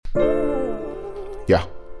Yeah.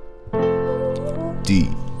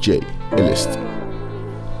 DJ Illest,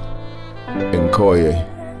 Nkoye,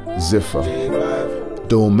 Ziffer.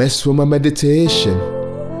 Don't mess with my meditation,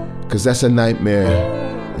 cause that's a nightmare.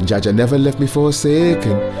 And Jaja never left me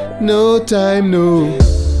forsaken. No time, no.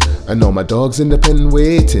 I know my dog's in the pen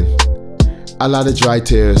waiting. A lot of dry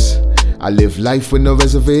tears. I live life with no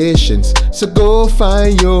reservations, so go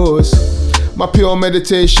find yours. My pure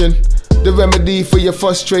meditation, the remedy for your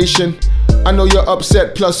frustration. I know you're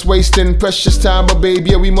upset plus wasting precious time, but baby,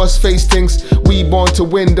 yeah, we must face things. We born to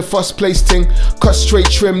win the first place thing. Cut straight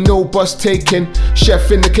trim, no bus taking.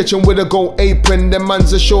 Chef in the kitchen with a gold apron. Them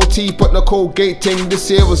man's a shorty, but no Colgate ting. This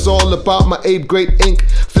year was all about my 8th grade ink.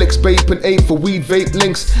 Flex vape and 8 for weed vape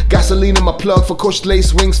links. Gasoline in my plug for Kush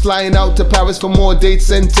lace wings. Flying out to Paris for more dates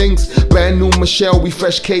and things. Brand new Michelle, we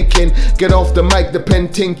fresh caking. Get off the mic, the pen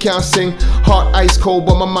ting can't sing. Heart ice cold,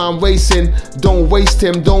 but my mind racing. Don't waste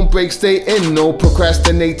him, don't break, stay in. No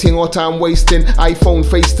procrastinating or time wasting. iPhone,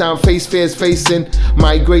 FaceTime, face fears facing.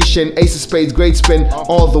 Migration, ace of spades, great spin.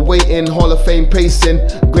 All the way in, Hall of Fame pacing.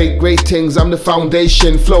 Great things, I'm the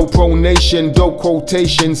foundation. Flow pronation, dope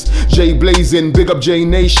quotations. J blazing, big up J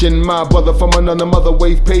Nation. My brother from another mother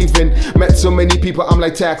wave paving. Met so many people, I'm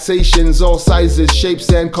like taxations. All sizes, shapes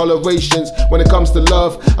and colorations. When it comes to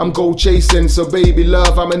love, I'm gold chasing. So baby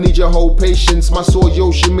love, I'ma need your whole patience. My soul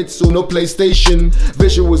Yoshimitsu, no PlayStation.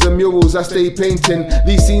 Visuals and murals, I stay painting.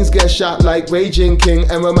 These scenes get shot like Raging King.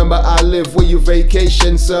 And remember, I live where you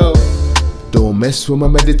vacation. So don't mess with my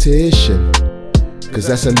meditation, cause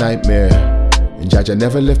that's a nightmare. And Jaja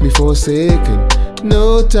never left me forsaken.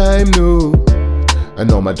 No time, no. I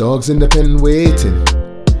know my dog's in the pen waiting.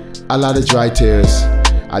 A lot of dry tears.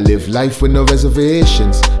 I live life with no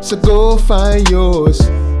reservations, so go find yours.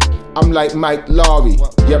 I'm like Mike Lowry,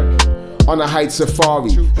 yep, on a height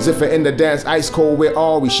safari. Ziffer in the dance, ice cold, where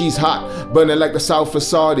are we? She's hot, burning like the south of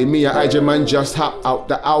Saudi. Me and IJ man just hop out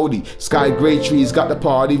the Audi. Sky grey trees got the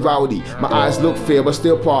party rowdy. My eyes look fair but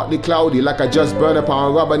still partly cloudy, like I just burned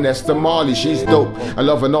upon rubber nest of Marley. She's dope, I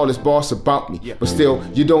love and all this boss about me, but still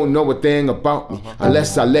you don't know a thing about me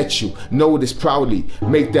unless I let you know this proudly.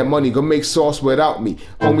 Make that money, go make sauce without me.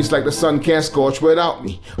 Homies like the sun can't scorch without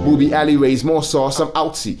me. Booby alleyways, more sauce, I'm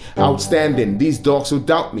outsy. Outstanding, these dogs who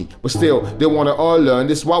doubt me, but still they wanna all learn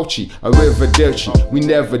this wouchy. A river dirty, we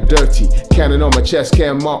never dirty. Cannon on my chest,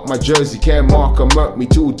 can't mark my jersey. Can't mark or murk me,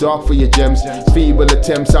 too dark for your gems. Feeble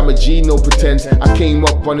attempts, I'm a G, no pretense. I came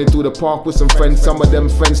up running through the park with some friends. Some of them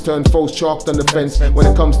friends turned foes, chalked on the fence. When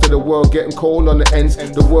it comes to the world getting cold on the ends,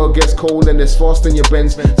 the world gets cold and there's frost in your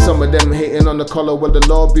bends. Some of them hating on the color, well the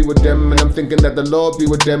Lord be with them. And I'm thinking that the Lord be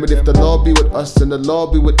with them. And if the Lord be with us, then the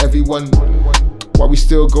Lord be with everyone. Why we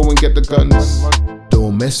still go and get the guns?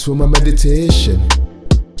 Don't mess with my meditation,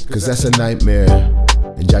 cause that's a nightmare.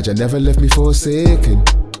 And Jaja never left me forsaken.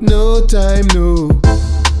 No time, no.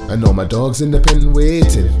 I know my dog's in the pen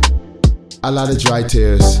waiting. A lot of dry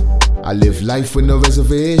tears. I live life with no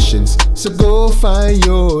reservations, so go find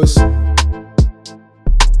yours.